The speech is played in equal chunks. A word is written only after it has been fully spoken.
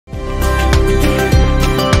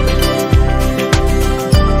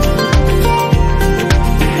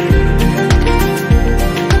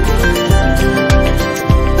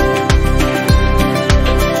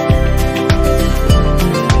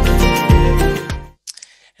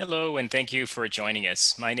Hello, and thank you for joining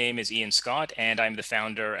us. My name is Ian Scott, and I'm the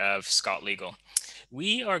founder of Scott Legal.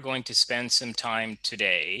 We are going to spend some time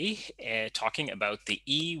today talking about the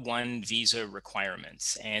E-1 visa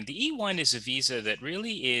requirements. And the E-1 is a visa that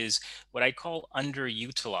really is what I call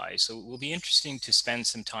underutilized. So it will be interesting to spend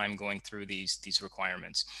some time going through these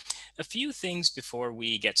requirements. A few things before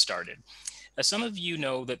we get started. Some of you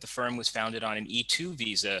know that the firm was founded on an E2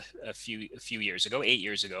 visa a few years ago, 8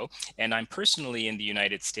 years ago, and I'm personally in the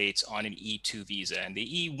United States on an E2 visa. And the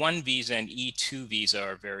E1 visa and E2 visa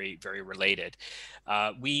are very related.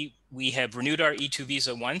 We have renewed our E2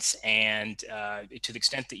 visa once, and to the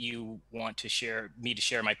extent that you want to share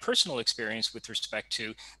my personal experience with respect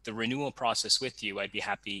to the renewal process with you, I'd be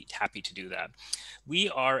happy to do that. We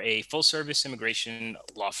are a full service immigration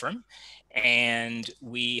law firm, and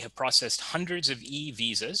we have processed hundreds of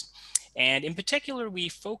e-visas. And in particular, we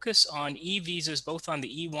focus on e-visas, both on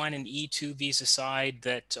the E1 and E2 visa side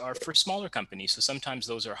that are for smaller companies. So sometimes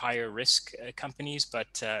those are higher risk companies,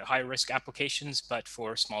 but higher risk applications, but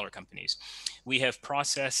for smaller companies. We have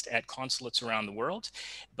processed at consulates around the world,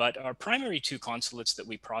 but our primary two consulates that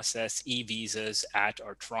we process e-visas at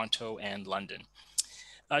are Toronto and London.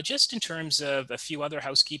 Just in terms of a few other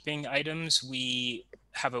housekeeping items, we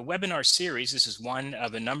have a webinar series. This is one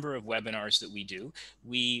of a number of webinars that we do.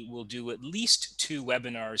 We will do at least 2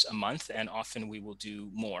 webinars a month, and often we will do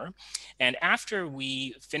more. And after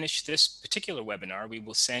we finish this particular webinar, we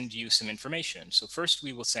will send you some information. So first,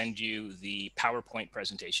 we will send you the PowerPoint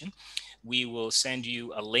presentation. We will send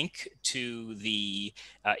you a link to the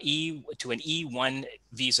an E1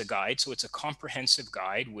 visa guide. So it's a comprehensive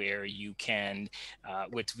guide where you can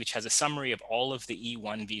which has a summary of all of the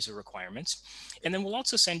E1 visa requirements. And then we'll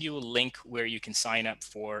also send you a link where you can sign up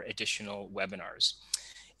for additional webinars.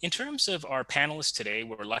 In terms of our panelists today,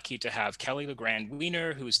 we're lucky to have Kelly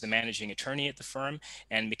Legrand-Wiener, who's the managing attorney at the firm,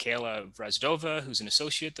 and Michaela Vrazdova, who's an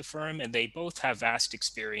associate at the firm, and they both have vast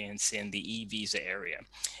experience in the e-visa area.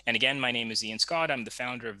 And again, my name is Ian Scott. I'm the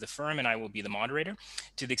founder of the firm, and I will be the moderator.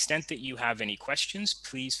 To the extent that you have any questions,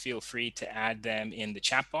 please feel free to add them in the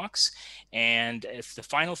chat box. And if the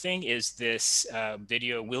final thing is this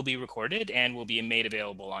video will be recorded and will be made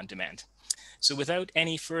available on demand. So without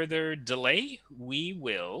any further delay, we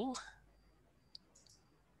will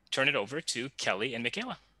turn it over to Kelly and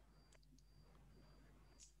Michaela.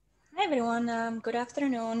 Hi everyone, good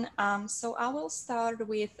afternoon. So I will start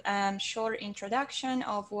with a short introduction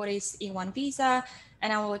of what is E1 visa,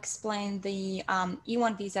 and I will explain the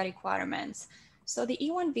E1 visa requirements. So the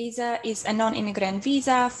E1 visa is a non-immigrant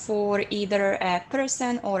visa for either a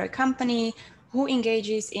person or a company who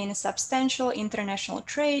engages in substantial international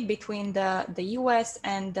trade between the US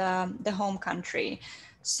and the home country.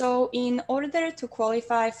 So in order to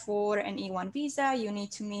qualify for an E1 visa, you need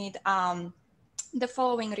to meet the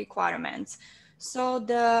following requirements. So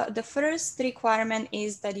the first requirement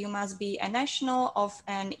is that you must be a national of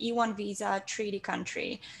an E1 visa treaty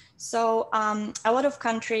country. So a lot of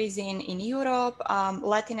countries in Europe,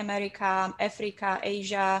 Latin America, Africa,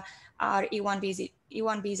 Asia are E1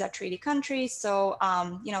 visa treaty countries. So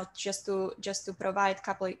you know, just to provide a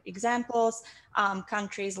couple of examples,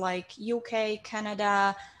 countries like UK,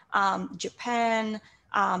 Canada, Japan,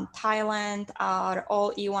 Thailand are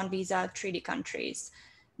all E1 visa treaty countries.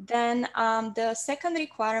 Then the second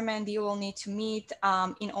requirement you will need to meet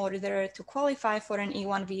in order to qualify for an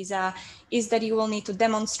E1 visa is that you will need to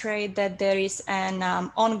demonstrate that there is an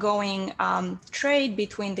ongoing trade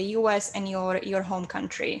between the US and your home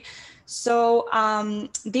country. So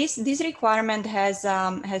this requirement has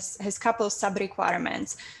a couple of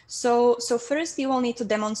sub-requirements. So first you will need to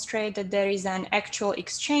demonstrate that there is an actual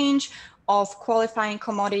exchange of qualifying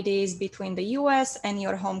commodities between the US and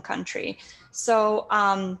your home country. So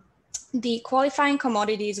the qualifying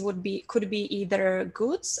commodities could be either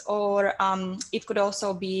goods or it could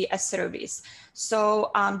also be a service.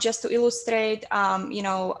 So just to illustrate, you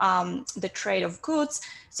know, the trade of goods.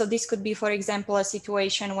 So this could be, for example, a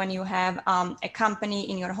situation when you have a company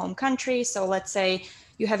in your home country. So let's say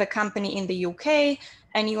you have a company in the UK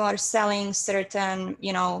and you are selling certain,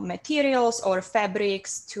 you know, materials or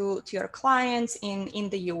fabrics to your clients in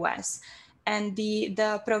the US. And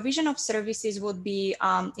the provision of services would be,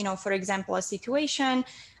 you know, for example, a situation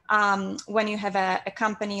when you have a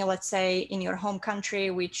company, let's say in your home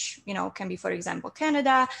country, which, you know, can be, for example,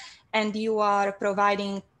 Canada, and you are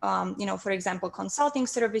providing, you know, for example, consulting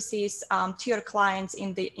services to your clients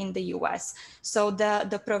in the US. So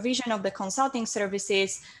the provision of the consulting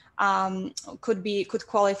services could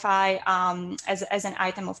qualify as an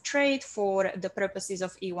item of trade for the purposes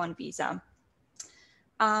of E1 visa.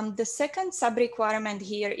 The second sub-requirement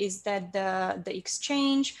here is that the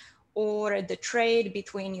exchange or the trade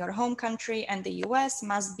between your home country and the US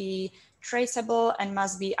must be traceable and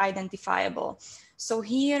must be identifiable. So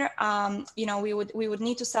here, you know, we would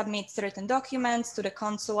need to submit certain documents to the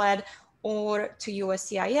consulate or to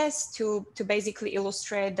USCIS to basically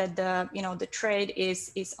illustrate that the trade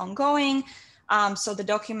is ongoing. So the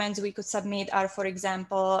documents we could submit are, for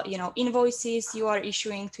example, invoices you are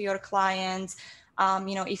issuing to your clients.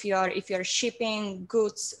 If you're shipping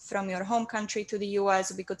goods from your home country to the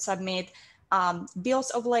US, we could submit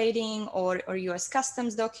bills of lading or US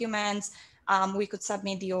customs documents. We could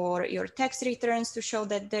submit your tax returns to show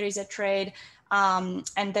that there is a trade.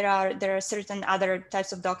 And there are certain other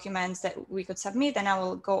types of documents that we could submit, and I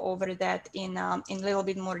will go over that in a little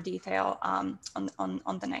bit more detail on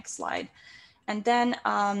the next slide. And then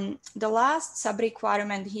the last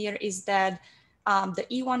sub-requirement here is that the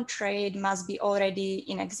E-1 trade must be already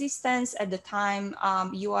in existence at the time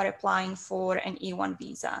you are applying for an E-1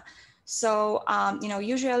 visa. So,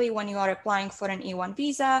 usually when you are applying for an E-1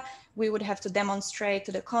 visa, we would have to demonstrate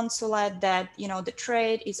to the consulate that, the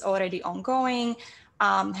trade is already ongoing,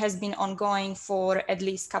 has been ongoing for at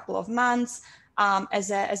least a couple of months.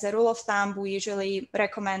 As a rule of thumb, we usually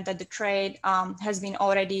recommend that the trade has been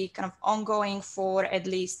already kind of ongoing for at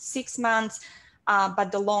least 6 months.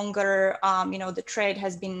 But the longer, the trade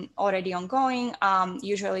has been already ongoing,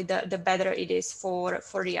 usually the better it is for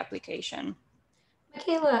the application.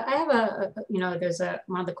 Michaela, I have there's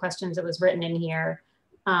one of the questions that was written in here.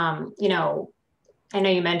 I know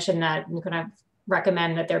you mentioned that you could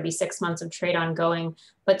recommend that there be 6 months of trade ongoing,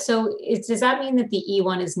 but so does that mean that the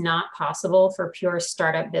E-1 is not possible for pure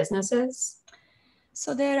startup businesses?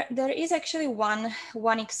 So there is actually one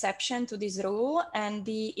exception to this rule, and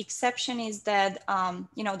the exception is that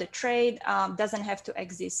the trade doesn't have to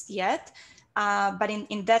exist yet, but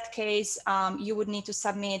in that case you would need to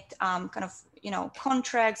submit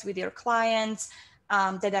contracts with your clients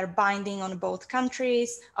that are binding on both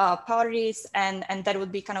countries, parties, and that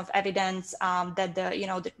would be kind of evidence that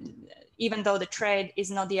even though the trade is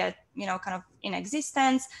not yet in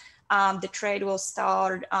existence, the trade will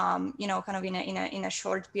start in a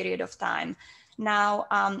short period of time. Now,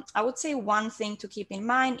 I would say one thing to keep in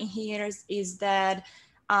mind here is that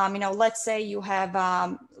let's say you have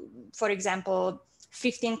for example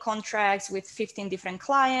 15 contracts with 15 different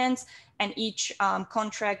clients, and each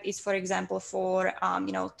contract is, for example, for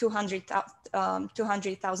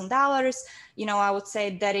 $200,000. I would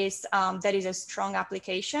say that is a strong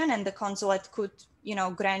application, and the consulate could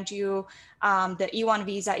grant you the E-1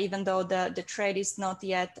 visa even though the trade is not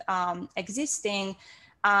yet existing.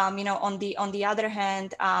 On the other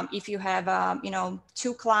hand, if you have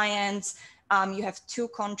 2 clients, you have 2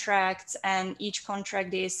 contracts, and each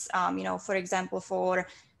contract is, for example, for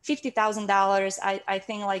 $50,000. I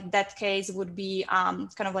think like that case would be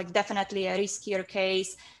definitely a riskier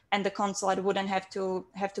case, and the consulate wouldn't have to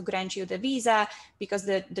grant you the visa because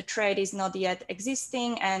the trade is not yet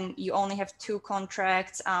existing, and you only have 2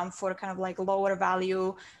 contracts for lower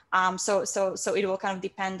value. So it will kind of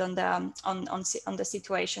depend on the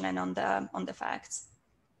situation and on the facts.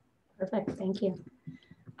 Perfect, thank you.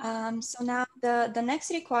 So now the next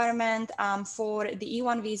requirement for the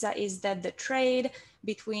E-1 visa is that the trade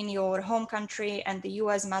between your home country and the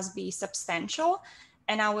US must be substantial.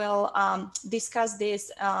 And I will discuss this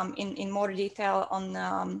in more detail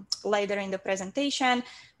on later in the presentation.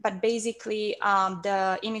 But basically,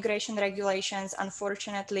 the immigration regulations,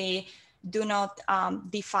 unfortunately, do not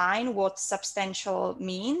define what substantial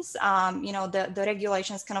means. The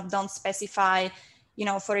regulations kind of don't specify,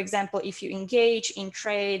 for example, if you engage in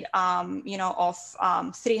trade, of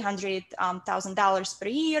 $300,000 per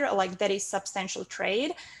year, like that is substantial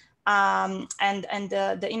trade. And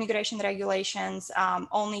the immigration regulations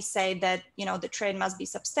only say that, the trade must be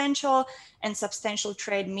substantial, and substantial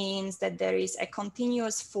trade means that there is a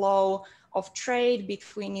continuous flow of trade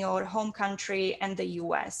between your home country and the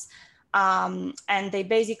US. And they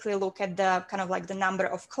basically look at the the number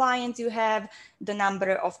of clients you have, the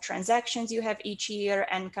number of transactions you have each year,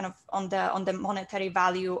 and kind of on the monetary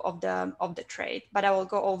value of the trade. But I will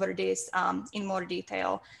go over this in more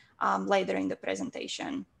detail later in the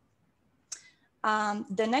presentation.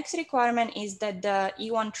 The next requirement is that the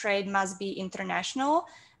E-1 trade must be international.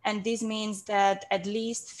 And this means that at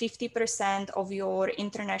least 50% of your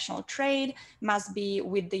international trade must be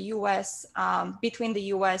with the US, between the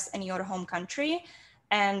US and your home country.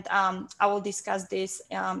 And I will discuss this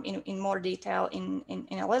in more detail in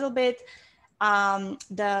a little bit.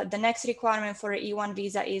 The next requirement for an E-1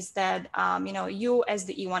 visa is that, you as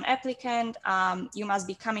the E-1 applicant, you must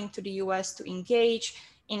be coming to the US to engage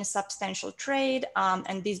in substantial trade.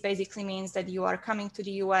 And this basically means that you are coming to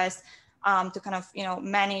the US to kind of,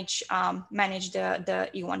 manage the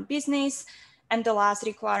E-1 business. And the last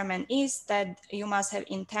requirement is that you must have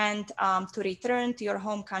intent to return to your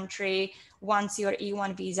home country once your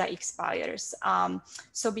E-1 visa expires.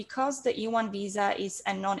 So because the E-1 visa is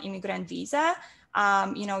a non-immigrant visa,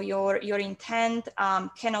 your intent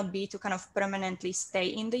cannot be to kind of permanently stay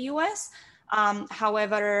in the US.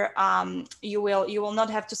 However, you will not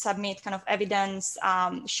have to submit kind of evidence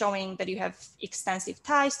showing that you have extensive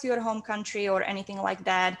ties to your home country or anything like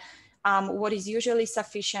that. What is usually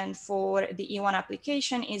sufficient for the E-1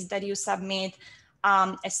 application is that you submit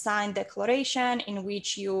a signed declaration in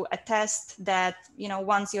which you attest that,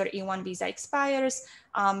 once your E-1 visa expires,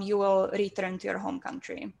 you will return to your home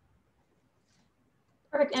country.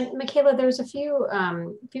 Perfect. And Michaela, there's a few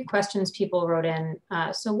questions people wrote in.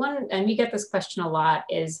 So one, and we get this question a lot,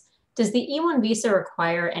 is does the E-1 visa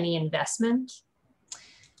require any investment?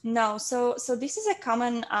 No, so this is a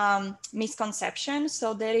common misconception.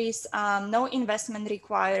 So there is no investment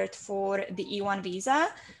required for the E-1 visa.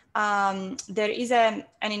 There is an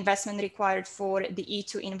investment required for the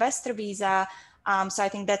E-2 investor visa. So I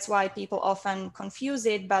think that's why people often confuse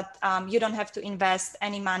it, but you don't have to invest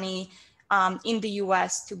any money in the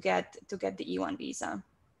US to get the E-1 visa.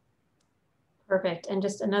 Perfect. And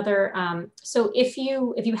just another, so if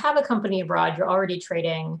you have a company abroad, you're already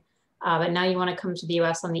trading, but now you want to come to the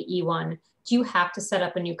US on the E-1, do you have to set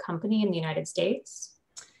up a new company in the United States?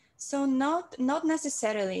 So not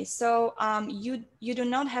necessarily. So you do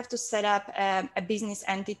not have to set up a business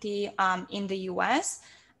entity in the US.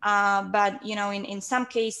 But in some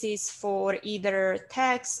cases, for either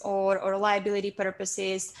tax or liability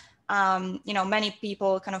purposes, many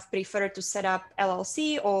people kind of prefer to set up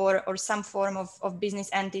LLC or some form of business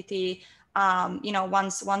entity,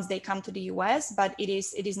 once they come to the US, but it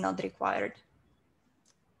is not required.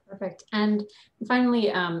 Perfect. And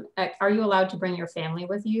finally, are you allowed to bring your family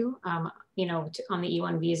with you, on the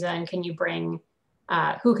E-1 visa? And can you bring,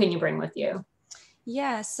 who can you bring with you?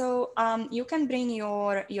 Yeah, so you can bring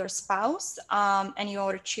your spouse and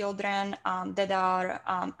your children that are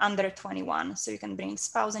under 21. So you can bring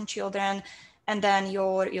spouse and children, and then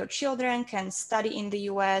your children can study in the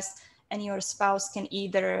US, and your spouse can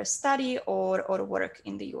either study or work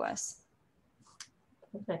in the US.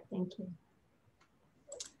 Perfect, thank you.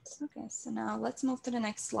 Okay, so now let's move to the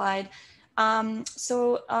next slide.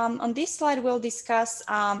 So on this slide, we'll discuss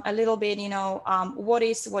a little bit, what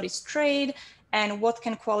is trade and what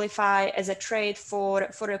can qualify as a trade for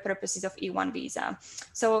the purposes of E-1 visa.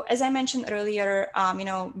 So as I mentioned earlier,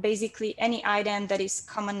 basically any item that is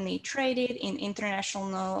commonly traded in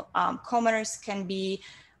international commerce can be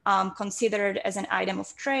considered as an item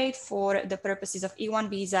of trade for the purposes of E-1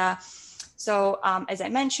 visa. So as I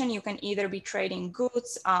mentioned, you can either be trading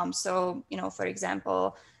goods. So, for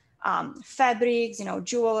example, fabrics,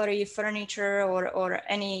 jewelry, furniture, or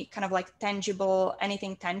any kind of like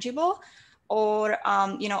anything tangible, or,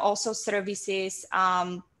 also services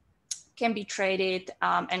can be traded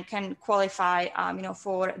and can qualify,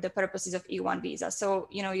 for the purposes of E-1 visa. So,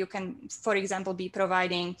 you can, for example, be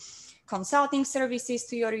providing consulting services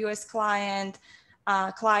to your US clients,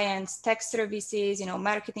 tech services,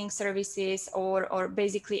 marketing services, or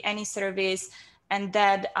basically any service, and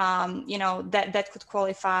that that could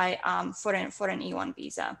qualify for an E-1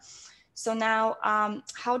 visa. So now,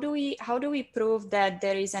 how do we prove that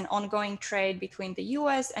there is an ongoing trade between the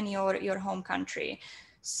US and your home country?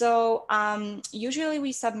 So usually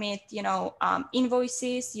we submit,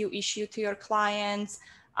 invoices you issue to your clients,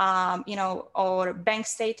 or bank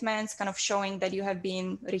statements kind of showing that you have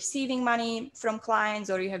been receiving money from clients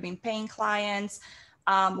or you have been paying clients.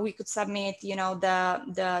 We could submit,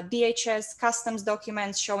 the DHS customs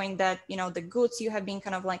documents showing that, the goods you have been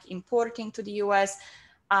kind of like importing to the US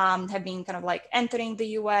have been kind of like entering the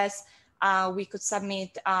US. We could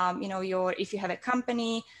submit, if you have a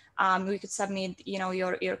company, we could submit,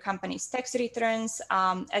 your company's tax returns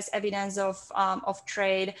as evidence of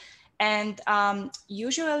trade. And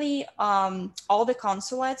usually all the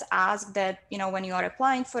consulates ask that, when you are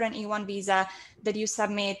applying for an E-1 visa, that you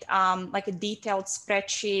submit like a detailed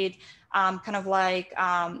spreadsheet, kind of like,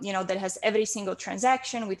 that has every single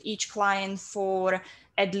transaction with each client for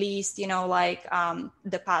at least,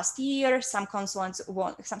 the past year. Some consulates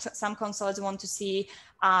want to see,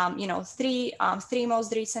 three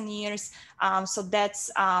most recent years. So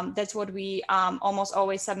that's what we almost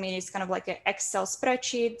always submit, is kind of like an Excel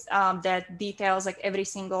spreadsheet that details like every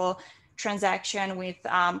single transaction with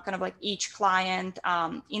kind of like each client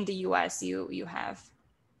in the US you have.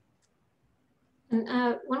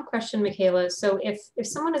 And one question, Michaela. So if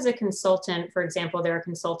someone is a consultant, for example, they're a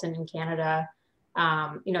consultant in Canada,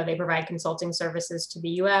 you know, they provide consulting services to the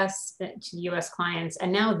US, to US clients,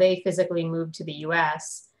 and now they physically move to the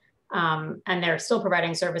US, and they're still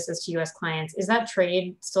providing services to US clients. Is that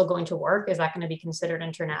trade still going to work? Is that going to be considered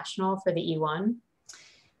international for the E-1?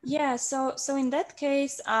 Yeah, so in that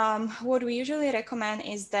case, what we usually recommend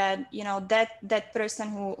is that, you know, that person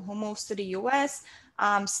who moves to the US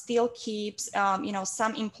still keeps, you know,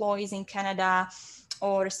 some employees in Canada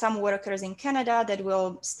or some workers in Canada that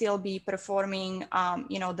will still be performing,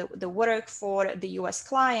 you know, the work for the US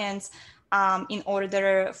clients, in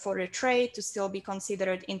order for the trade to still be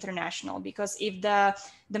considered international. Because if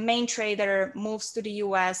the main trader moves to the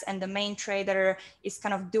US and the main trader is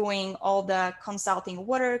kind of doing all the consulting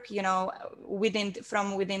work, you know,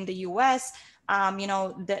 from within the US, you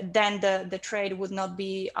know, then the trade would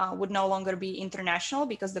no longer be international,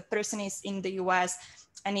 because the person is in the US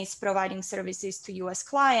and is providing services to US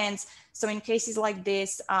clients. So in cases like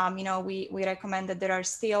this, you know, we recommend that there are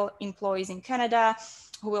still employees in Canada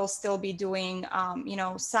who will still be doing, you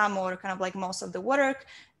know, some or kind of like most of the work.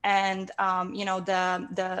 And, you know,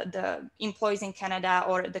 the employees in Canada,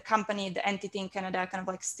 or the company, the entity in Canada, kind of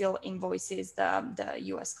like still invoices the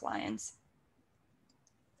US clients.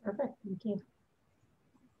 Perfect, thank you.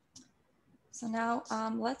 So now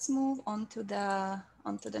let's move on to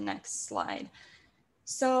the next slide.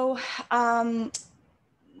 So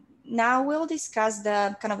now we'll discuss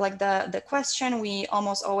the kind of like the question we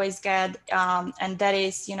almost always get, and that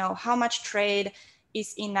is, you know, how much trade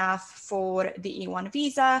is enough for the E-1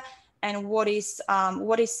 visa, and what is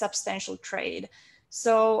substantial trade.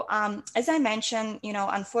 So as I mentioned, you know,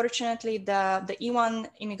 unfortunately, the E-1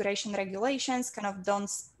 immigration regulations kind of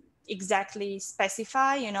don't exactly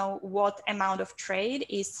specify, you know, what amount of trade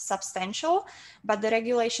is substantial, but the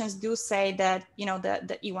regulations do say that, you know,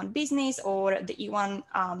 the E-1 business or the E-1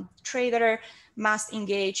 trader must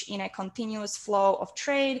engage in a continuous flow of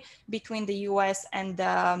trade between the US and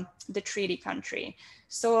the treaty country.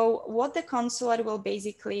 So what the consulate will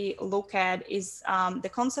basically look at is, the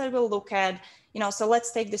consulate will look at, you know, so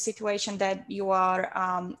let's take the situation that you are,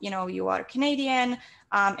 you know, you are Canadian,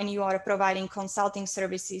 and you are providing consulting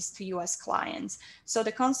services to US clients. So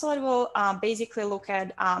the consulate will basically look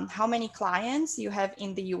at how many clients you have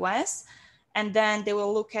in the US, and then they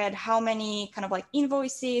will look at how many kind of like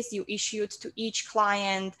invoices you issued to each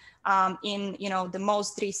client in, you know, the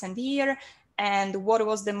most recent year, and what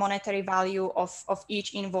was the monetary value of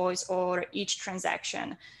each invoice or each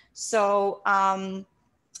transaction. So,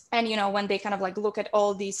 and, you know, when they kind of like look at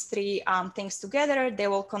all these three things together, they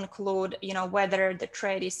will conclude, you know, whether the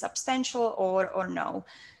trade is substantial or no.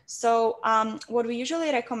 So what we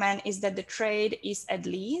usually recommend is that the trade is at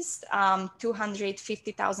least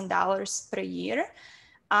 $250,000 per year.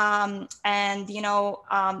 And, you know,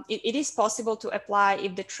 it is possible to apply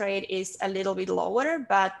if the trade is a little bit lower,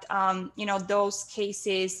 but, you know, those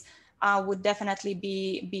cases would definitely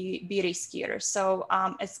be riskier. So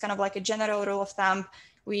it's kind of like a general rule of thumb.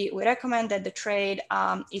 We recommend that the trade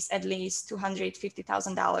is at least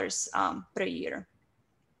 $250,000 per year.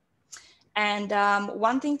 And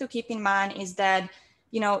one thing to keep in mind is that,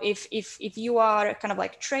 you know, if you are kind of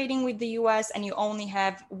like trading with the US and you only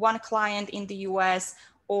have one client in the US,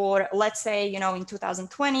 or let's say, you know, in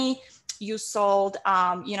 2020, you sold,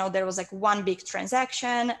 you know, there was like one big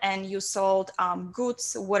transaction and you sold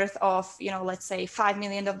goods worth of, you know, let's say $5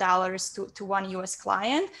 million to one US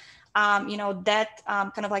client. You know, that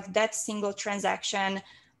kind of like that single transaction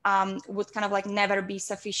would kind of like never be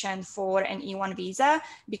sufficient for an E-1 visa,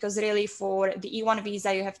 because really for the E-1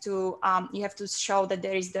 visa, you have to show that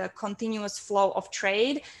there is the continuous flow of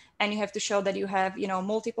trade, and you have to show that you have, you know,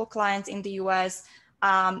 multiple clients in the US.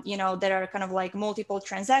 You know, there are kind of like multiple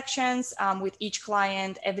transactions with each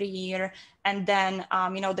client every year. And then,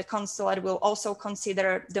 you know, the consulate will also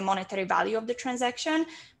consider the monetary value of the transaction.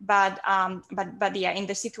 But yeah, in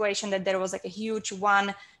the situation that there was like a huge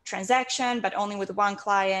one transaction, but only with one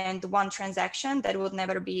client, one transaction, that would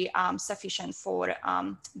never be sufficient for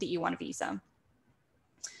the E-1 visa.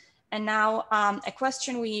 And now a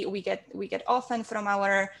question we get often from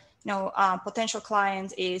our potential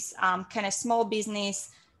clients is, can a small business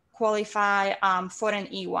qualify for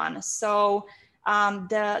an E-1? So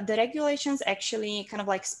the regulations actually kind of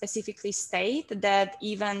like specifically state that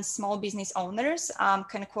even small business owners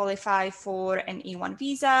can qualify for an E-1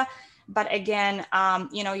 visa. But again,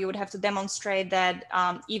 you know, you would have to demonstrate that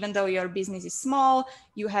even though your business is small,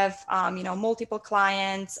 you have, you know, multiple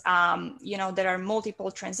clients, you know, there are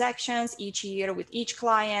multiple transactions each year with each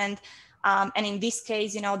client. And in this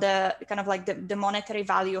case, the kind of like the monetary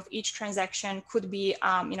value of each transaction could be,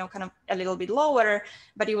 kind of a little bit lower,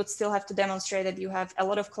 but you would still have to demonstrate that you have a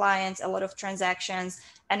lot of clients, a lot of transactions.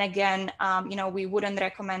 And again, we wouldn't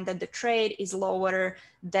recommend that the trade is lower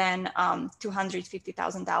than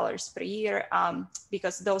 $250,000 per year,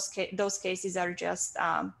 because those cases are just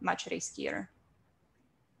much riskier.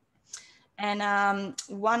 And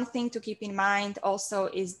one thing to keep in mind also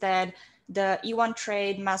is that the E-1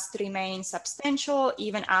 trade must remain substantial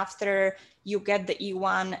even after you get the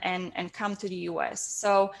E-1 and come to the US.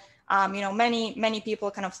 So, many people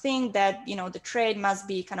kind of think that, the trade must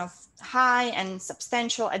be kind of high and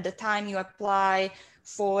substantial at the time you apply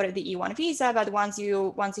for the E-1 visa. But once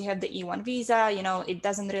you have the E-1 visa, it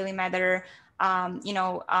doesn't really matter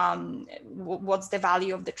what's the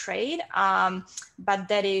value of the trade. But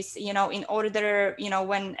that is, in order,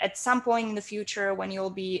 when at some point in the future, when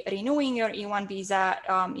you'll be renewing your E-1 visa,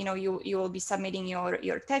 you will be submitting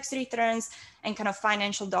your tax returns and kind of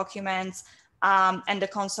financial documents, and the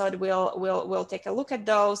consulate will take a look at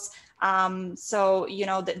those. So,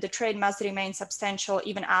 the trade must remain substantial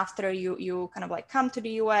even after you kind of like come to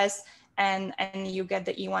the US and you get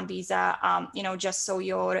the E-1 visa, just so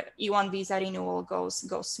your E-1 visa renewal goes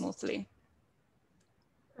smoothly.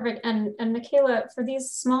 Perfect. And Michaela, for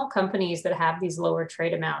these small companies that have these lower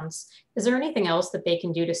trade amounts, is there anything else that they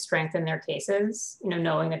can do to strengthen their cases,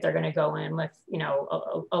 knowing that they're going to go in with,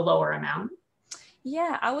 a lower amount?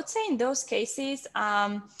 Yeah, I would say in those cases,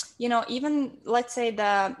 even let's say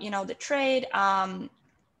the trade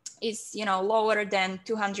is, lower than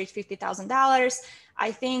 $250,000.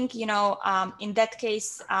 I think, in that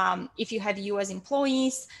case, if you have US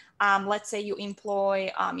employees, let's say you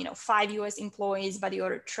employ, 5 US employees, but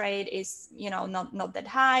your trade is, not that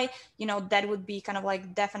high, that would be kind of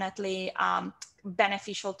like definitely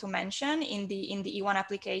beneficial to mention in the E-1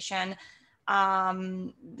 application.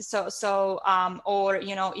 Or,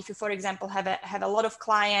 if you, for example, have a lot of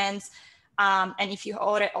clients, and if you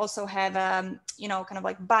also have, kind of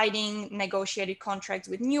like binding negotiated contracts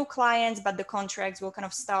with new clients, but the contracts will kind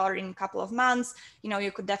of start in a couple of months,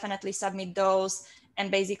 you could definitely submit those and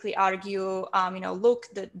basically argue, look,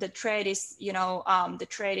 the trade is,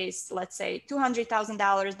 let's say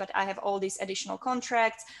 $200,000, but I have all these additional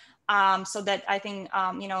contracts. So that I think,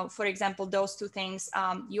 for example, those two things,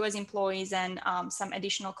 US employees and some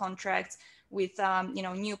additional contracts with,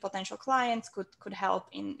 new potential clients could help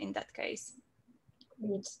in that case.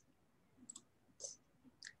 Great.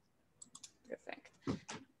 Perfect.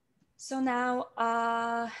 So now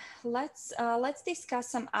let's discuss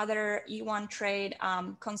some other E-1 trade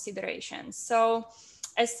considerations. So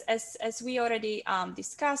as we already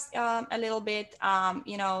discussed a little bit,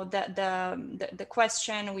 the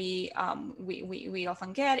question we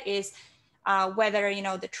often get is whether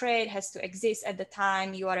the trade has to exist at the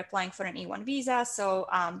time you are applying for an E-1 visa. So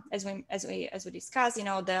as we discussed,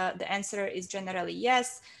 the answer is generally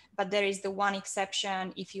yes, but there is the one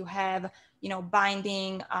exception if you have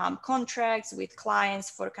binding contracts with clients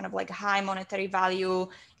for kind of like high monetary value.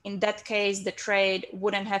 In that case, the trade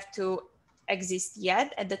wouldn't have to exist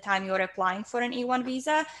yet at the time you're applying for an E-1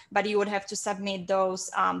 visa, but you would have to submit those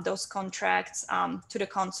contracts to the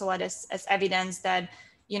consulate as evidence that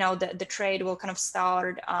the trade will kind of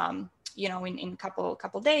start in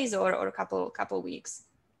couple days or a couple weeks.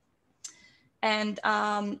 And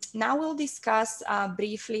now we'll discuss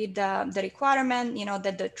briefly the requirement,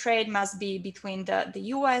 that the trade must be between the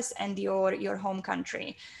US and your home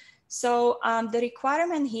country. So the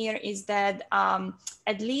requirement here is that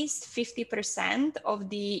at least 50% of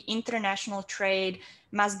the international trade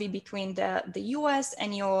must be between the US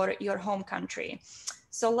and your home country.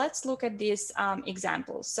 So let's look at this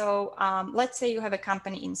example. So let's say you have a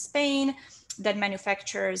company in Spain that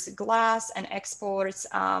manufactures glass and exports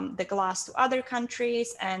the glass to other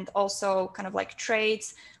countries and also kind of like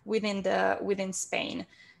trades within Spain.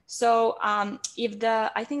 So I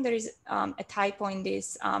think there is a typo in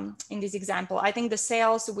this example. I think the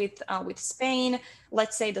sales with Spain,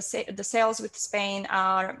 let's say the sales with Spain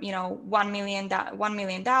are $1 million.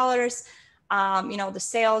 The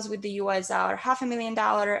sales with the US are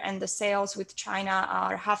 $500,000 and the sales with China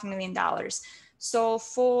are $500,000. So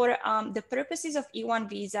for the purposes of E-1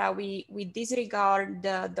 visa, we disregard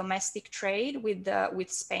the domestic trade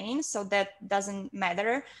with Spain, so that doesn't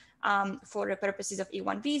matter for the purposes of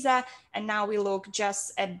E-1 visa. And now we look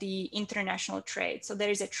just at the international trade. So there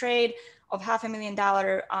is a trade of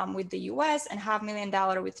 $500,000 with the US and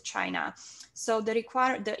 $500,000 with China. So the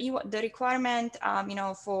requirement,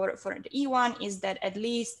 for the E-1 is that at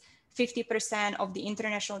least 50% of the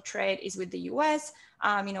international trade is with the US.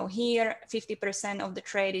 You know, here 50% of the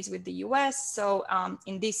trade is with the US. So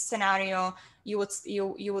in this scenario, you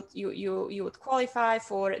would qualify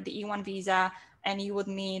for the E-1 visa, and you would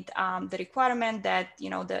meet the requirement that, you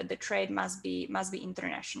know, the trade must be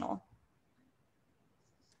international.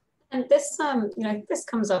 And this, you know, this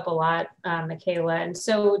comes up a lot, Michaela. And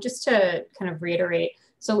so just to kind of reiterate,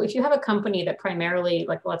 so if you have a company that primarily,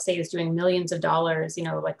 like, let's say, is doing millions of dollars, you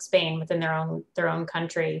know, like Spain within their own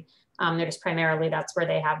country, they're just primarily, that's where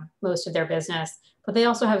they have most of their business. But they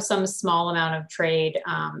also have some small amount of trade,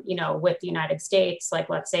 you know, with the United States. Like,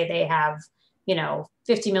 let's say they have, you know,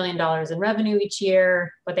 $50 million in revenue each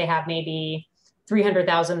year, but they have maybe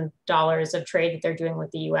 $300,000 of trade that they're doing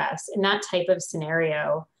with the US. In that type of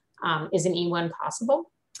scenario, is an E-1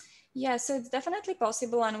 possible? Yeah, so it's definitely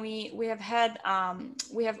possible, and we have had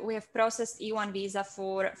we have processed E-1 visa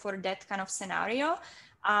for that kind of scenario.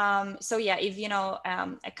 So yeah, if, you know,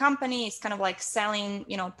 a company is kind of like selling,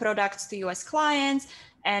 you know, products to US clients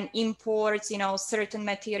and imports, you know, certain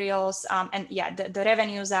materials, and yeah, the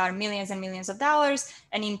revenues are millions and millions of dollars,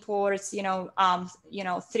 and imports, you know,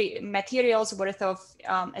 three materials worth of,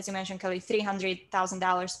 as you mentioned, Kelly,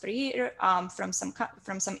 $300,000 per year from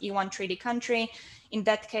some E-1 treaty country. In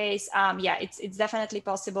that case, yeah, it's definitely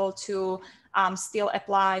possible to still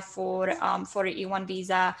apply for an E-1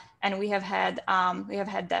 visa, and we have had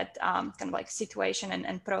that kind of like situation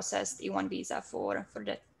and processed E-1 visa for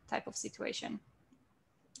that type of situation.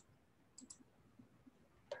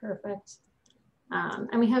 Perfect.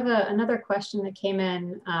 And we have another question that came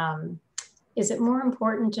in. Is it more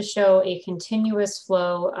important to show a continuous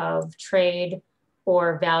flow of trade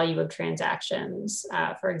or value of transactions?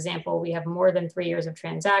 For example, we have more than 3 years of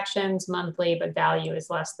transactions monthly, but value is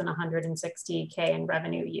less than 160K in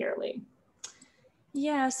revenue yearly.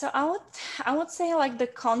 Yeah, so I would say, like, the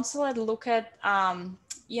consulate look at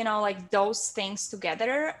you know, like those things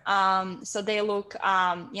together. So they look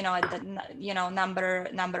you know, at the, you know,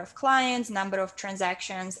 number of clients, number of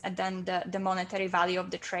transactions, and then the monetary value of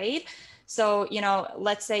the trade. So, you know,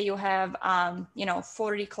 let's say you have you know,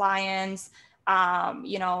 40 clients,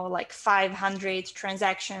 you know, like 500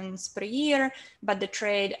 transactions per year, but the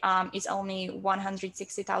trade is only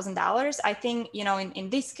 $160,000. I think, you know, in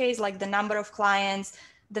this case, like, the number of clients,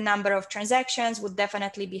 the number of transactions would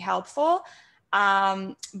definitely be helpful.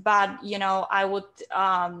 But, you know, I would,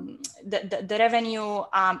 the revenue,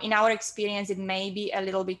 in our experience, it may be a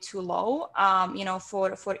little bit too low, you know,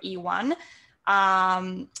 for E-1.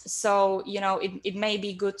 So, you know, it may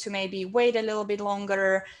be good to maybe wait a little bit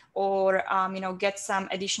longer, or, you know, get some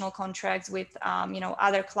additional contracts with, you know,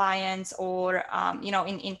 other clients, or, you know,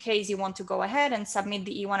 in case you want to go ahead and submit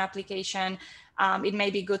the E-1 application, it may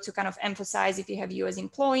be good to kind of emphasize if you have US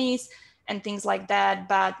employees and things like that.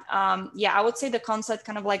 But yeah, I would say the consulate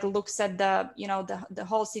kind of like looks at the, you know, the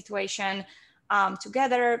whole situation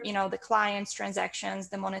together, you know, the client's transactions,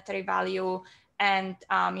 the monetary value, and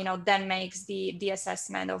you know, then makes the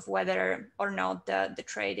assessment of whether or not the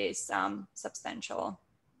trade is substantial.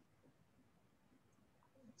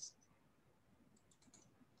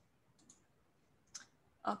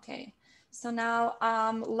 Okay, so now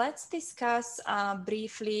let's discuss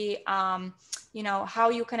briefly, you know, how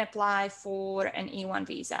you can apply for an E-1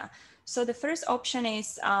 visa. So the first option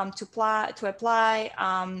is to apply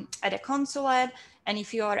at a consulate. And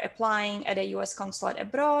if you are applying at a US consulate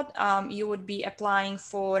abroad, you would be applying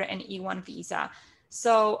for an E-1 visa.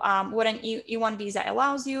 So what an E-1 visa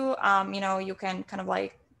allows you, you know, you can kind of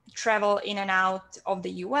like travel in and out of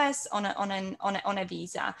the US on a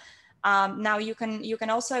visa. Now you can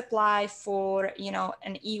also apply for, you know,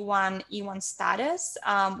 an E-1 status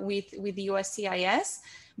with the USCIS,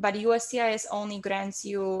 but USCIS only grants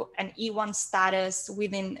you an E-1 status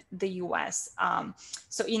within the US.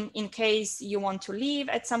 So in case you want to leave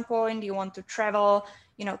at some point, you want to travel,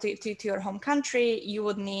 you know, to your home country, you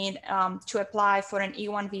would need to apply for an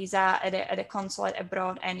E-1 visa at a consulate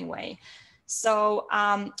abroad anyway. So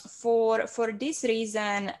for this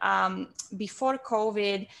reason, before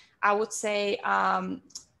COVID, I would say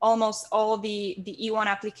almost all the E-1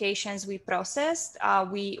 applications we processed,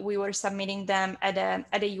 we were submitting them at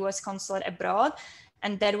a US consulate abroad.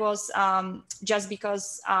 And that was just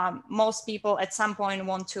because most people at some point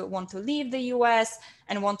want to leave the US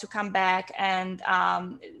and want to come back. And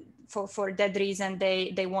for that reason,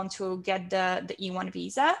 they want to get the E-1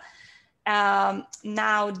 visa.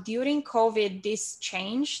 Now, during COVID, this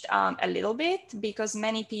changed a little bit, because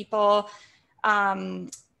many people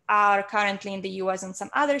are currently in the US on some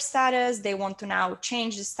other status. They want to now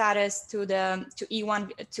change the status to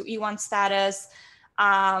E-1 status.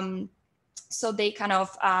 so they kind of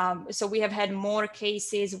so we have had more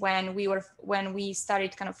cases when we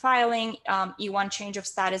started kind of filing E1 change of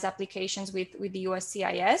status applications with the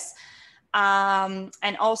USCIS.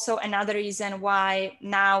 And also another reason why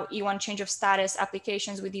now E1 change of status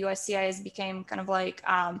applications with USCIS became kind of like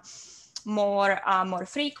more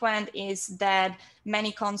frequent is that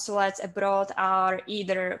many consulates abroad are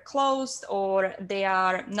either closed or they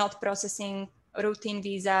are not processing routine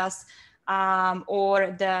visas,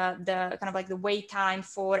 or the kind of like the wait time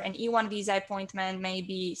for an E1 visa appointment may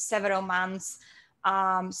be several months.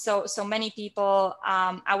 So many people,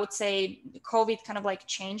 I would say COVID kind of like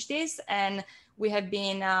changed this, and we have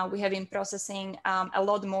been processing a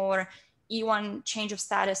lot more E1 change of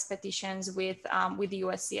status petitions with the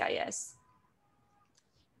USCIS.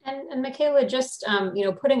 And Michaela, just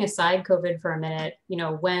putting aside COVID for a minute,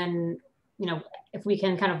 when if we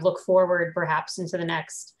can kind of look forward perhaps into the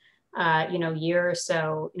next year or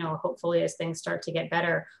so, hopefully as things start to get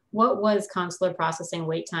better, what was consular processing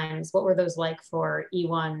wait times? What were those like for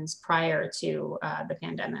E1s prior to the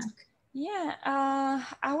pandemic? Yeah,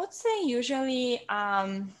 I would say usually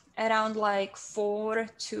around like 4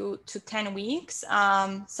 to 10 weeks,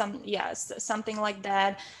 something like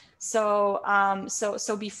that. So,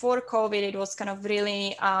 so before COVID, it was kind of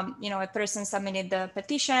really, a person submitted the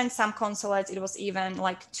petition. Some consulates, it was even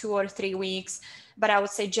like 2 or 3 weeks, but I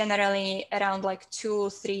would say generally around like 2,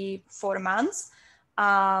 3, 4 months.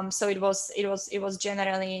 So it was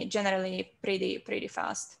generally pretty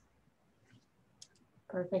fast.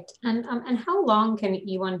 Perfect. And how long can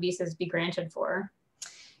E1 visas be granted for?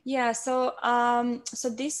 Yeah, so so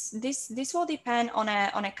this will depend on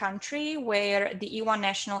a country where the E1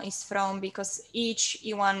 national is from, because each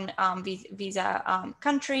E1 visa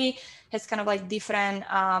country has kind of like different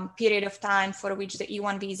period of time for which the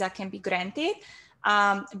E1 visa can be granted.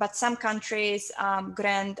 But some countries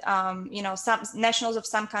grant, some nationals of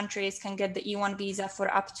some countries can get the E1 visa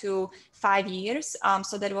for up to 5 years.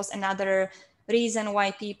 So that was another reason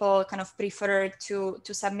why people kind of preferred to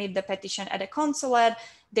submit the petition at a consulate.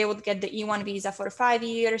 They would get the E1 visa for 5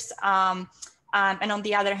 years. And on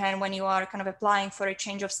the other hand, when you are kind of applying for a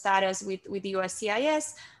change of status with the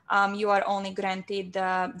USCIS, you are only granted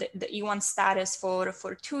the E1 status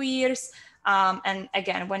for 2 years. And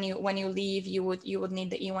again, when you leave, you would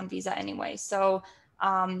need the E1 visa anyway. So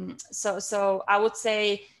so I would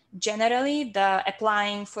say generally the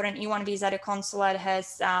applying for an E1 visa at a consulate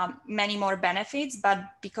has many more benefits, but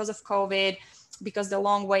because of COVID, because the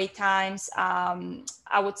long wait times,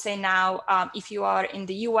 I would say now if you are in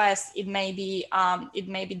the US, it may be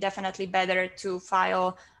definitely better to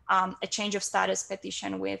file a change of status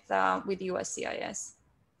petition with USCIS.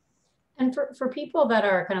 And for people that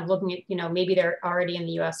are kind of looking at, maybe they're already in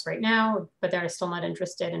the US right now, but they're still not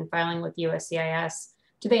interested in filing with USCIS,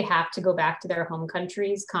 do they have to go back to their home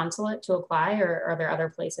country's consulate to apply, or are there other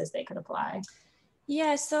places they could apply?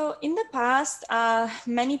 Yeah, so in the past,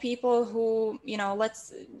 many people who,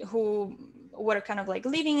 who were kind of like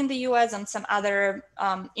living in the US on some other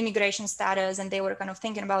immigration status, and they were kind of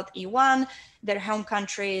thinking about E1, their home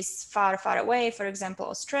country is far, far away, for example,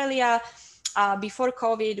 Australia. Before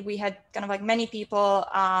COVID, we had kind of like many people,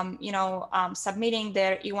 submitting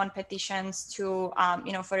their E1 petitions to,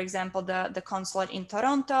 for example, the consulate in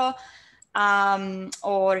Toronto.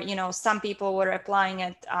 Or some people were applying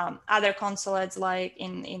at other consulates like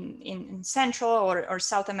in Central or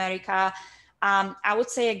South America. I would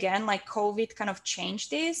say again, like COVID kind of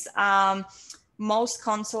changed this. Most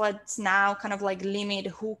consulates now kind of like limit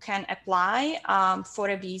who can apply for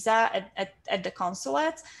a visa at the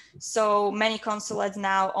consulate. So many consulates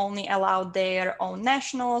now only allow their own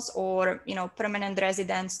nationals or permanent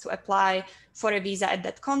residents to apply for a visa at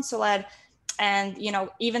that consulate. And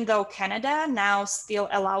even though Canada now still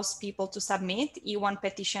allows people to submit E1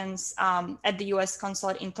 petitions at the US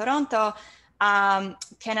consulate in Toronto,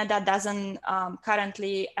 Canada doesn't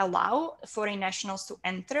currently allow foreign nationals to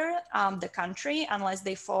enter the country unless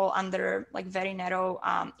they fall under like very narrow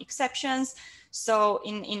exceptions. So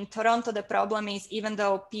in Toronto, the problem is, even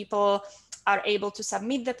though people are able to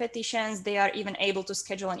submit the petitions, they are even able to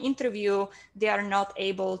schedule an interview, they are not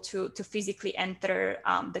able to physically enter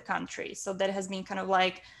the country. So that has been kind of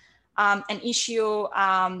like an issue,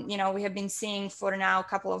 we have been seeing for now a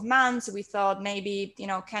couple of months. We thought maybe,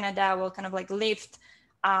 Canada will kind of like lift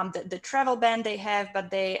the travel ban they have, but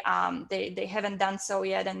they haven't done so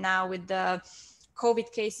yet. And now with the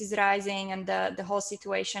COVID cases rising and the whole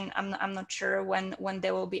situation, I'm not sure when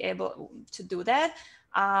they will be able to do that.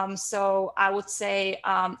 So I would say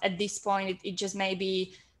at this point, it just may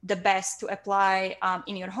be the best to apply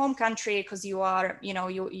in your home country, because you are,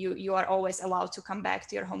 you are always allowed to come back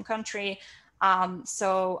to your home country.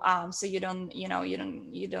 So you don't, you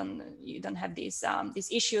don't have these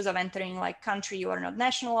issues of entering like country you are not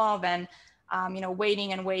national of, and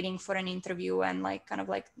waiting and waiting for an interview, and like kind of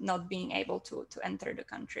like not being able to enter the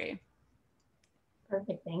country.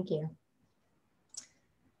 Perfect, thank you.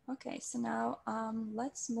 Okay, so now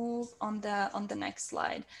let's move on the next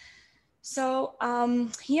slide. So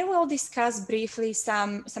here we'll discuss briefly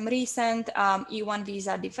some recent E-1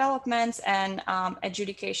 visa developments and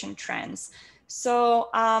adjudication trends. So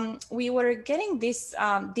we were getting these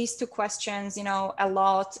two questions, a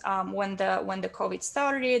lot when the COVID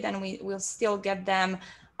started, and we will still get them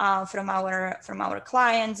from our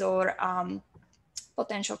clients or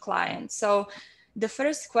potential clients. So the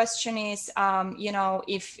first question is,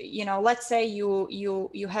 if, let's say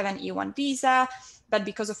you have an E-1 visa, but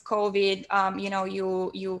because of COVID,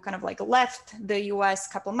 you kind of like left the US a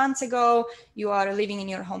couple months ago, you are living in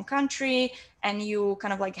your home country, and you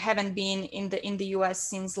kind of like haven't been in the US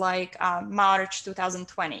since like March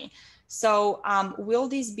 2020. So will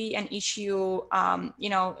this be an issue,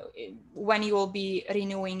 when you will be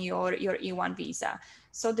renewing your E-1 visa?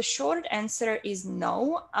 So the short answer is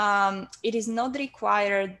no. It is not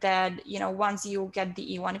required that, once you get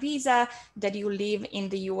the E-1 visa, that you live in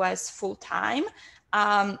the US full time.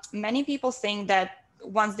 Many people think that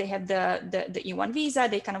once they have the E-1 visa,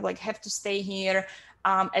 they kind of like have to stay here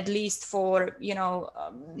at least for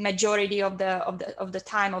majority of the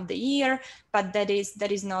time of the year, but that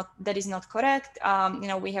is not correct.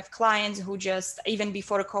 We have clients who just, even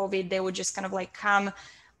before COVID, they would just kind of like come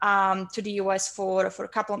to the US for a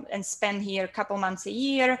couple and spend here a couple months a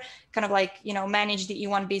year, kind of like, manage the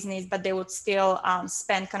E-1 business, but they would still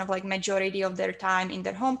spend kind of like majority of their time in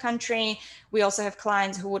their home country. We also have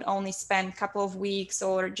clients who would only spend a couple of weeks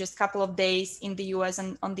or just a couple of days in the US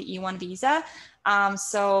and on the E-1 visa.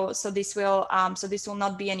 So this will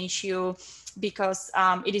not be an issue, because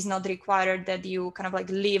it is not required that you kind of like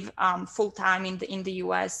live full time in the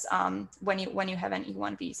US when you have an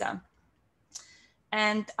E-1 visa.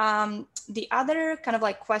 And the other kind of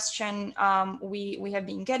like question we have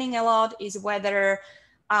been getting a lot is whether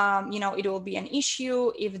it will be an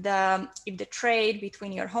issue if the trade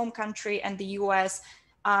between your home country and the US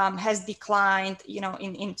has declined,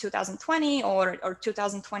 in 2020 or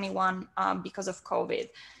 2021 because of COVID.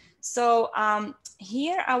 So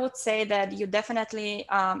here I would say that you definitely,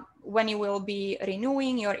 when you will be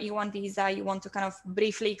renewing your E-1 visa, you want to kind of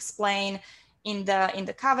briefly explain in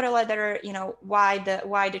the cover letter, why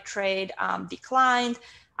the trade declined.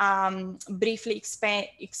 Briefly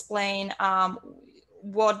explain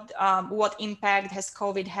what impact has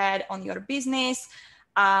COVID had on your business,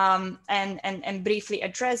 and briefly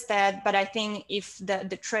address that. But I think if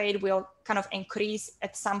the trade will kind of increase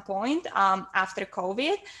at some point after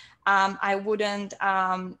COVID, I wouldn't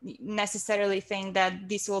necessarily think that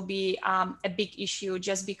this will be a big issue,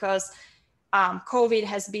 just because COVID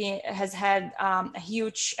has had a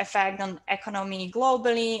huge effect on economy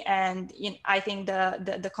globally, and I think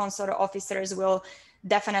the consular officers will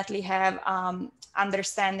definitely have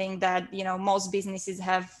understanding that most businesses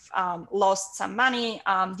have lost some money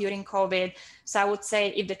during COVID. So I would say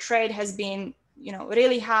if the trade has been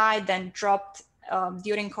really high, then dropped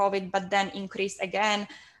during COVID, but then increased again,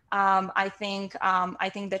 I think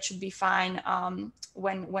that should be fine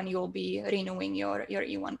when you'll be renewing your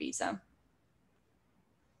E-1 visa.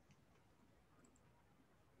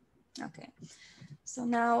 Okay, so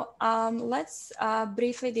now let's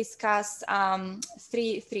briefly discuss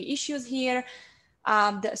three issues here.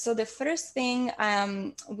 So the first thing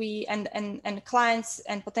we and clients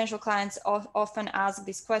and potential clients often ask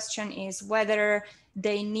this question is whether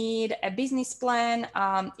they need a business plan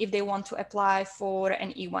if they want to apply for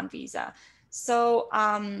an E-1 visa. So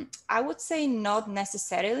I would say not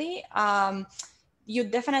necessarily. You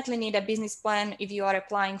definitely need a business plan if you are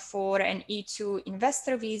applying for an E-2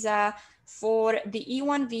 investor visa. For the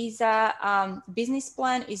E-1 visa, business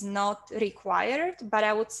plan is not required, but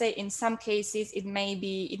I would say in some cases it may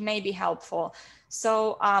be helpful.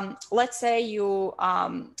 So let's say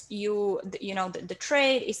the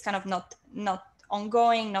trade is kind of not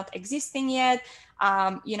ongoing, not existing yet.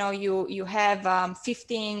 You have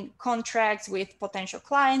 15 contracts with potential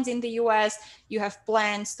clients in the US. You have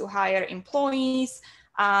plans to hire employees.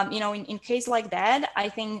 In case like that, I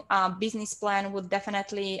think business plan would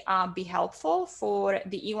definitely be helpful for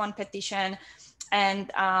the E-1 petition.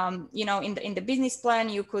 And in the business plan,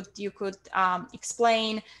 you could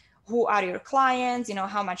explain who are your clients, you know,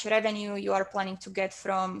 how much revenue you are planning to get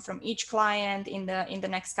from each client in the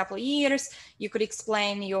next couple of years. You could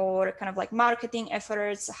explain your kind of like marketing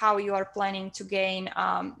efforts, how you are planning to gain,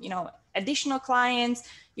 you know, additional clients.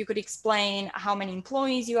 You could explain how many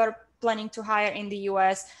employees you are planning to hire in the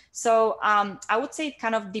US. So I would say it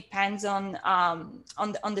kind of depends on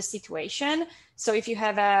the situation. So if you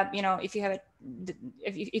have a, you know, if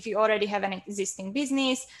you already have an existing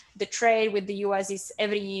business, the trade with the US is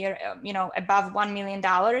every year, you know, above $1 million.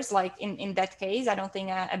 Like in that case, I don't think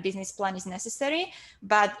a business plan is necessary.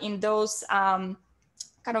 But in those kind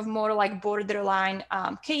of more like borderline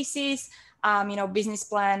cases, you know, business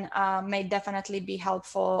plan may definitely be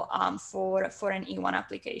helpful for an E-1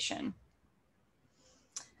 application.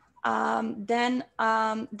 Then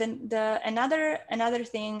another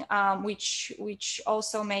thing which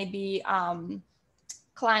also may be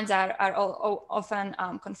clients are often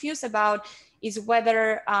confused about is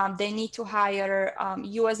whether they need to hire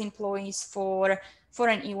US employees for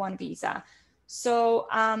an E-1 visa. So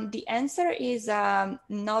the answer is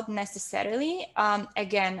not necessarily.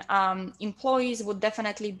 Again, employees would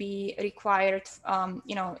definitely be required,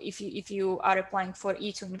 you know, if you are applying for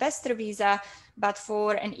E2 investor visa, but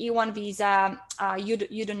for an E1 visa,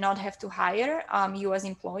 you do not have to hire US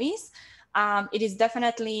employees. It is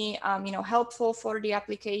definitely you know, helpful for the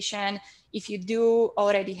application if you do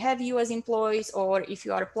already have US employees, or if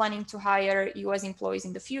you are planning to hire US employees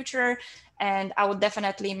in the future. And I would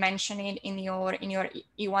definitely mention it in your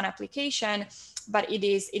E1 application, but it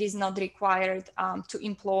is not required to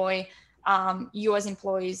employ US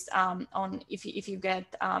employees on if you get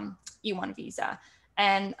E1 visa.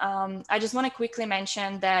 And I just want to quickly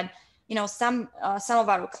mention that, you know, some of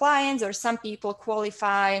our clients or some people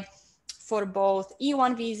qualify for both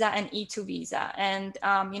E1 visa and E2 visa. And,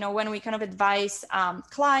 you know, when we kind of advise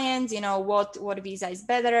clients, you know, what visa is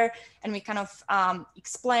better, and we kind of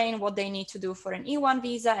explain what they need to do for an E1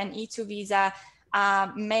 visa and E2 visa,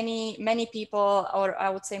 many people, or I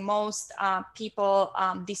would say most people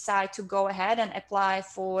decide to go ahead and apply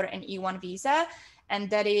for an E1 visa. And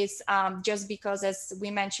that is just because, as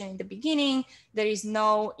we mentioned in the beginning, there is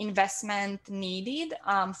no investment needed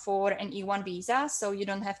for an E1 visa. So you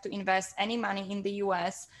don't have to invest any money in the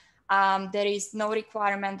US. There is no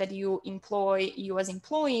requirement that you employ US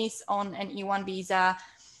employees on an E1 visa.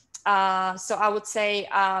 So I would say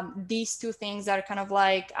these two things are kind of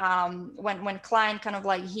like when client kind of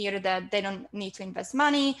like hear that they don't need to invest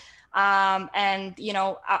money. And, you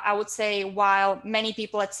know, I would say while many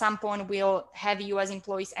people at some point will have US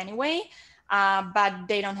employees anyway, but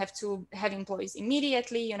they don't have to have employees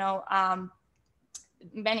immediately, you know.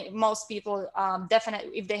 Most people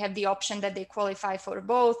definitely, if they have the option that they qualify for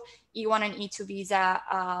both E1 and E2 visa,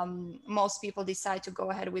 most people decide to go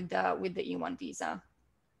ahead with the E1 visa.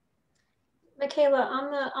 Michaela,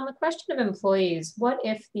 on the question of employees, what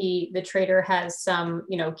if the trader has some,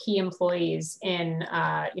 you know, key employees in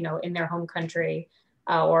you know, in their home country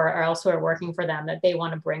or elsewhere working for them that they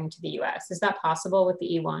want to bring to the US? Is that possible with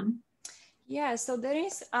the E1? Yeah, so there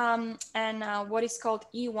is what is called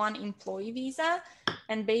E1 employee visa,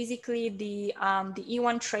 and basically the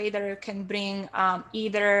E1 trader can bring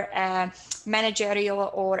either a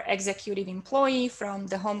managerial or executive employee from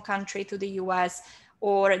the home country to the US.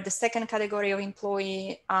 Or the second category of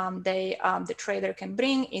employee the trader can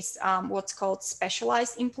bring is what's called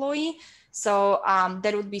specialized employee. So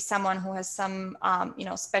that would be someone who has some you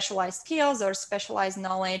know, specialized skills or specialized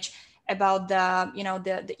knowledge about the, you know,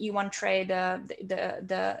 the E1 trade,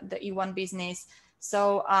 the E1 business.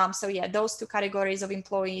 So so yeah, those two categories of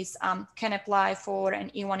employees can apply for an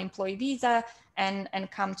E1 employee visa and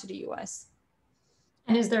come to the US.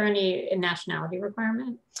 And is there any nationality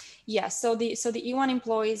requirement? Yes, so the E1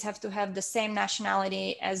 employees have to have the same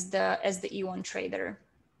nationality as the E1 trader.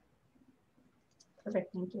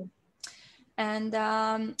 Perfect, thank you. And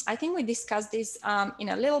I think we discussed this in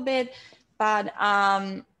a little bit, but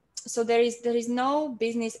so there is no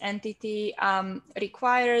business entity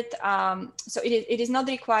required. So it is not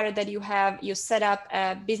required that you set up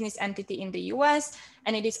a business entity in the US,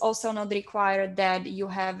 and it is also not required that you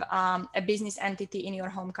have a business entity in your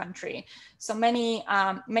home country. So many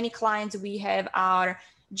clients we have are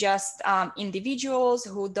just individuals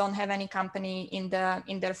who don't have any company in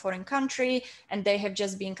their foreign country, and they have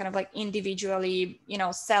just been kind of like individually, you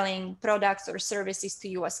know, selling products or services to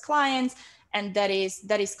US clients, and that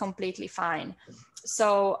is completely fine.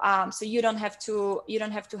 So so you don't have to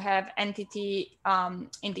have entity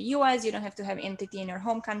in the US, you don't have to have entity in your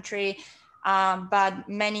home country. But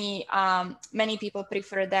many people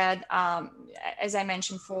prefer that, as I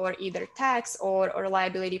mentioned, for either tax or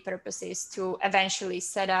liability purposes to eventually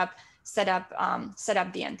set up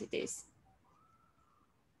the entities.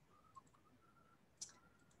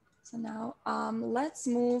 So now let's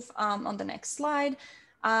move on the next slide.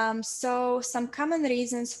 So some common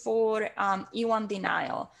reasons for E-1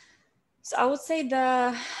 denial. So I would say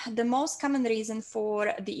the most common reason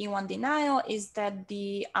for the E-1 denial is that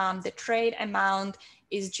the trade amount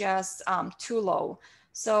is just too low.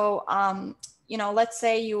 So you know, let's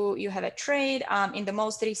say you have a trade in the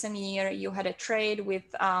most recent year, you had a trade with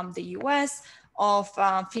the US of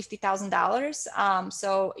 $50,000.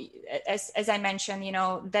 So as I mentioned, you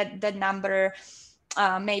know, that number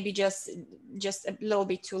maybe just a little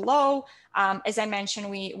bit too low. As I mentioned,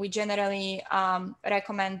 we generally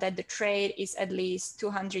recommend that the trade is at least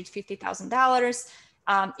 $250,000.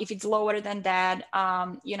 If it's lower than that,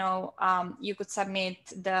 you know, you could submit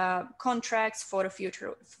the contracts for a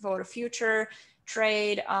future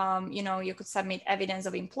trade. You know, you could submit evidence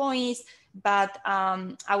of employees, but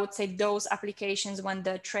I would say those applications when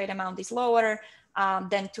the trade amount is lower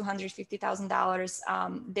than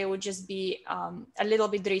 $250,000, they would just be a little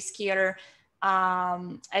bit riskier,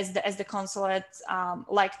 as the consulate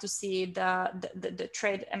like to see the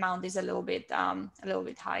trade amount is a little bit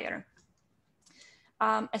higher.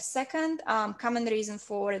 A second common reason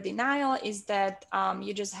for denial is that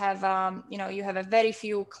you just have you know, you have a very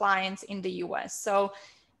few clients in the US. So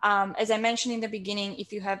as I mentioned in the beginning,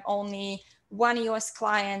 if you have only one US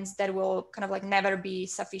client, that will kind of like never be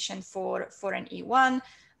sufficient for an E-1.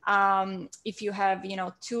 If you have, you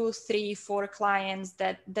know, 2, 3, 4 clients,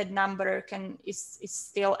 that number is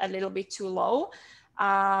still a little bit too low.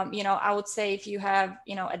 You know, I would say if you have,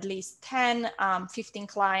 you know, at least 10, 15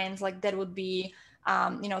 clients, like that would be,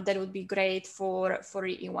 you know, that would be great for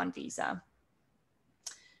E-1 visa.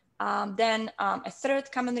 Then a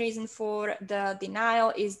third common reason for the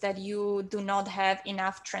denial is that you do not have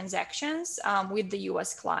enough transactions with the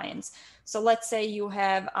US clients. So let's say you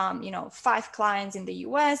have, you know, 5 clients in the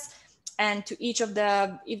US, and to each of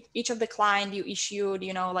the client you issued,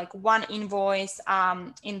 you know, like 1 invoice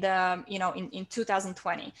in the, you know, in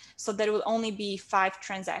 2020. So there will only be 5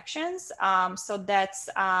 transactions. So that's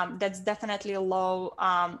definitely low,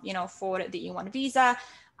 you know, for the E-1 visa.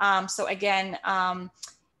 So again,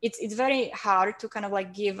 it's very hard to kind of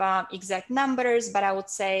like give exact numbers, but I would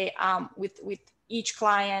say with each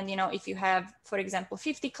client, you know, if you have, for example,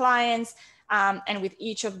 50 clients, and with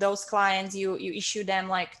each of those clients, you issue them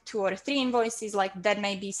like 2 or 3 invoices, like that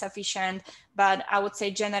may be sufficient. But I would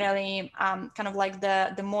say generally, kind of like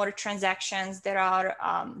the more transactions there are,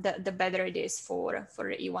 the better it is for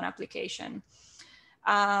the E-1 application.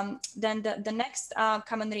 Then the next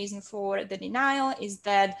common reason for the denial is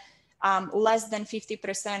that less than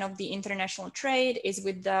 50% of the international trade is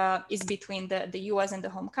between the US and the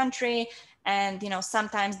home country. And, you know,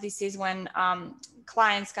 sometimes this is when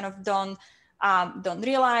clients kind of don't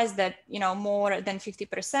realize that, you know, more than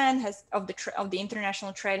 50% of the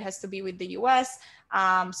international trade has to be with the US.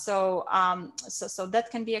 So that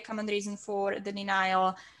can be a common reason for the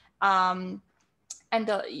denial. And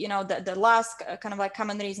the last kind of like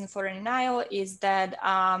common reason for a denial is that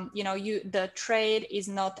you know, the trade is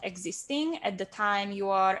not existing at the time you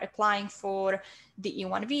are applying for the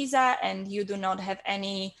E-1 visa, and you do not have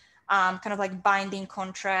any kind of like binding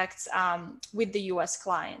contracts with the US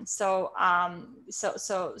client. So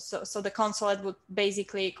so the consulate would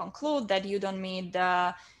basically conclude that you don't meet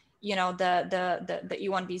the, you know, the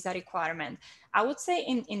E-1 visa requirement. I would say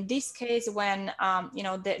in this case, when you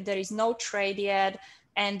know, there is no trade yet,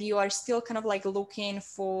 and you are still kind of like looking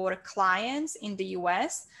for clients in the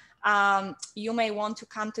US, you may want to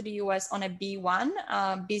come to the US on a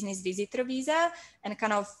B1 business visitor visa, and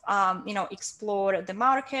kind of you know, explore the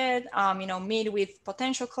market, you know, meet with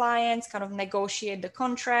potential clients, kind of negotiate the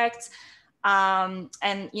contracts,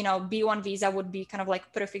 and you know, B1 visa would be kind of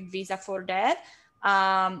like perfect visa for that.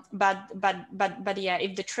 But yeah,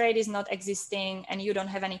 if the trade is not existing and you don't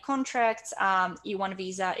have any contracts, E-1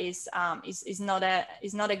 visa is not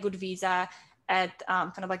a good visa at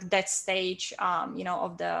kind of like that stage, you know,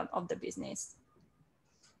 of the business.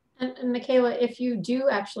 And Michaela, if you do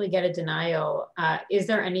actually get a denial, is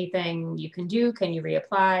there anything you can do? Can you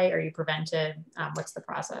reapply? Are you prevented? What's the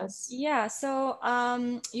process? Yeah, so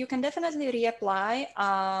you can definitely reapply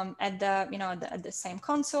at the, you know, at the same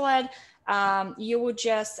consulate. You would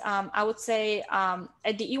just, I would say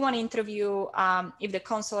at the E-1 interview, if the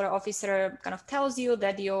consular officer kind of tells you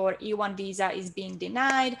that your E-1 visa is being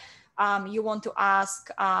denied, you want to ask,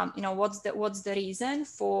 what's the reason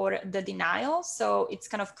for the denial? So it's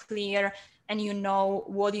kind of clear, and you know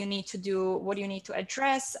what you need to do, what you need to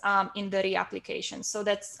address in the reapplication. So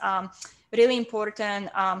that's really important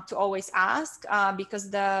to always ask, because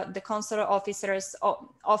the consular officers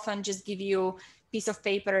often just give you piece of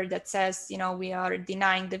paper that says, we are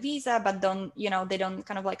denying the visa, but they don't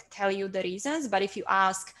kind of like tell you the reasons. But if you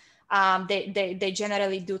ask, they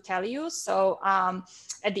generally do tell you. So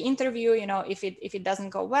at the interview, if it doesn't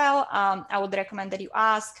go well, I would recommend that you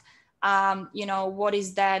ask, what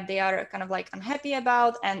is that they are kind of like unhappy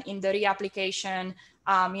about, and in the reapplication,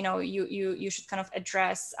 you should kind of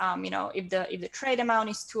address, if the trade amount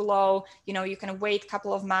is too low, you can wait a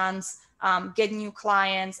couple of months, get new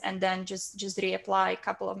clients, and then just reapply a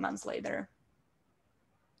couple of months later.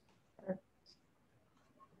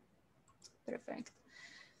 Perfect.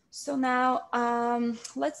 So now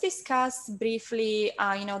let's discuss briefly,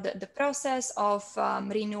 the process of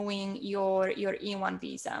renewing your E-1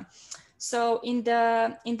 visa. So in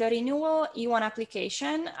the renewal E-1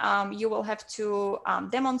 application, you will have to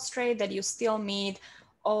demonstrate that you still meet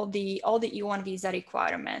all the E-1 visa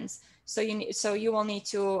requirements. So you will need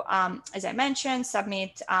to, as I mentioned,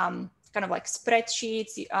 submit kind of like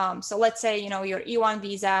spreadsheets. So let's say your E-1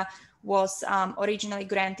 visa was originally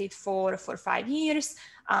granted for 5 years.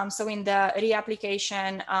 So in the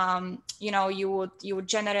reapplication, you would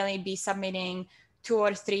generally be submitting 2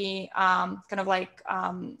 or 3 kind of like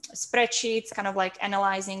spreadsheets, kind of like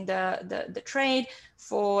analyzing the trade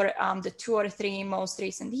for the 2 or 3 most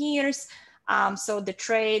recent years. So the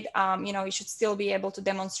trade, you should still be able to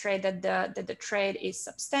demonstrate that the trade is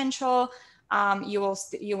substantial. You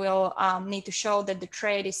will need to show that the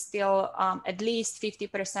trade is still at least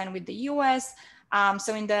 50% with the US.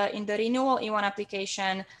 So in the renewal E-1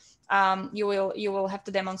 application, you will have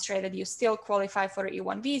to demonstrate that you still qualify for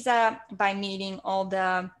E-1 visa by meeting all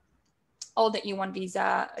the E-1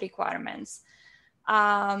 visa requirements.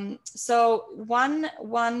 So one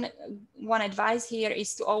advice here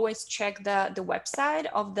is to always check the website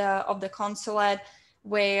of the consulate,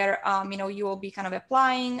 where you will be kind of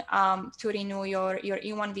applying to renew your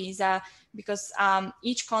E-1 visa, because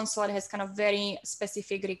each consulate has kind of very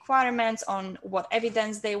specific requirements on what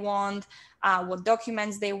evidence they want, what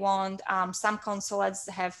documents they want. Some consulates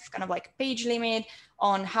have kind of like page limit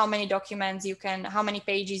on how many documents how many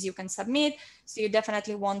pages you can submit. So you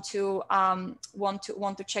definitely want to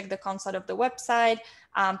check the consulate of the website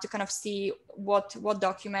to kind of see what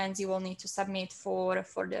documents you will need to submit for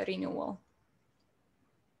the renewal.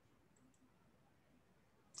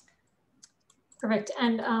 Perfect.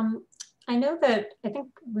 And I know that, I think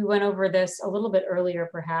we went over this a little bit earlier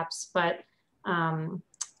perhaps, but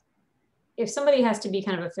if somebody has to be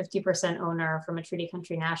kind of a 50% owner from a treaty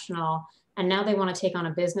country national, and now they want to take on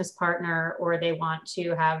a business partner, or they want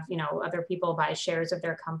to have, other people buy shares of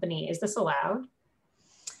their company, is this allowed?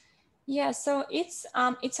 Yeah, so it's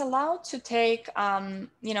allowed to take,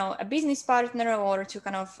 a business partner, or to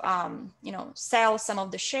kind of, sell some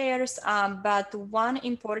of the shares. But one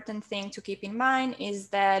important thing to keep in mind is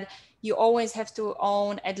that you always have to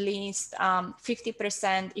own at least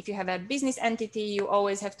 50%. If you have a business entity, you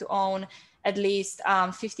always have to own at least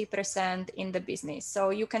 50% in the business. So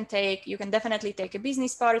you can definitely take a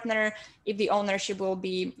business partner if the ownership will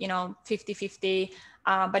be, 50-50.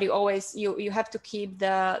 But you have to keep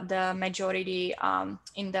the majority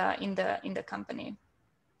in the company.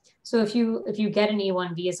 So if you get an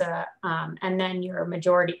E-1 visa and then your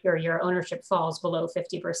majority or your ownership falls below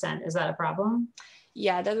 50%, is that a problem?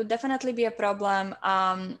 Yeah, that would definitely be a problem.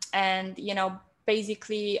 And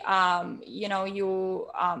basically,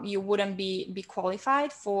 you wouldn't be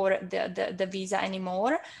qualified for the visa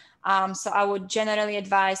anymore. So I would generally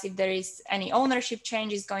advise, if there is any ownership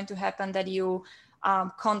change is going to happen, that you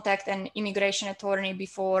contact an immigration attorney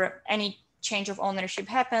before any change of ownership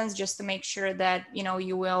happens, just to make sure that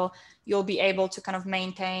you'll be able to kind of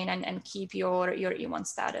maintain and keep your E-1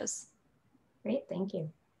 status. Great, thank you.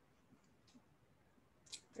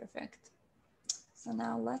 Perfect. So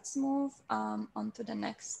now let's move on to the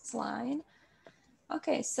next slide.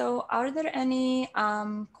 Okay, so are there any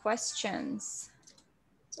questions?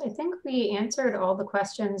 So I think we answered all the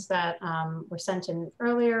questions that were sent in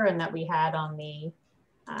earlier and that we had on the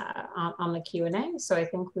Q&A. So I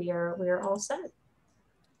think we are all set.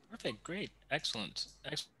 Perfect, great. Excellent.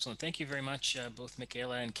 Thank you very much, both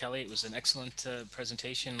Michaela and Kelly. It was an excellent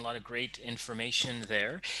presentation, a lot of great information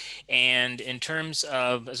there. And in terms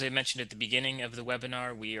of, as I mentioned at the beginning of the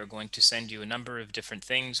webinar, we are going to send you a number of different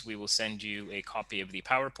things. We will send you a copy of the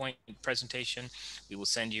PowerPoint presentation. We will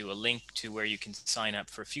send you a link to where you can sign up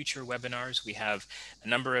for future webinars. We have a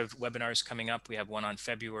number of webinars coming up. We have one on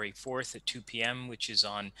February 4th at 2 p.m., which is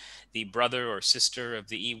on the brother or sister of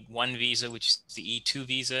the E-1 visa, which is the E-2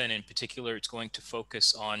 visa. And in particular, it's going to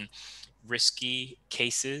focus on risky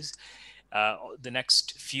cases. The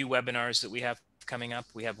next few webinars that we have coming up,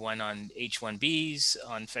 we have one on H-1Bs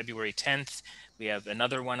on February 10th. We have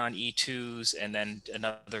another one on E-2s, and then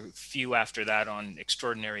another few after that on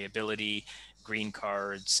extraordinary ability, green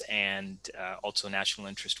cards, and also national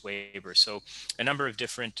interest waiver. So a number of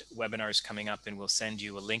different webinars coming up, and we'll send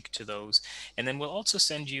you a link to those. And then we'll also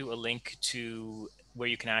send you a link to where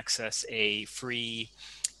you can access a free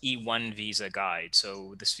E-1 visa guide.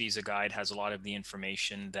 So this visa guide has a lot of the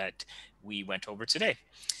information that we went over today.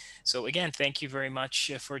 So again, thank you very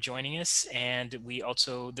much for joining us. And we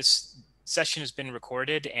also, this session has been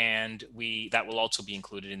recorded, and that will also be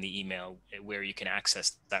included in the email where you can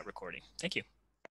access that recording. Thank you.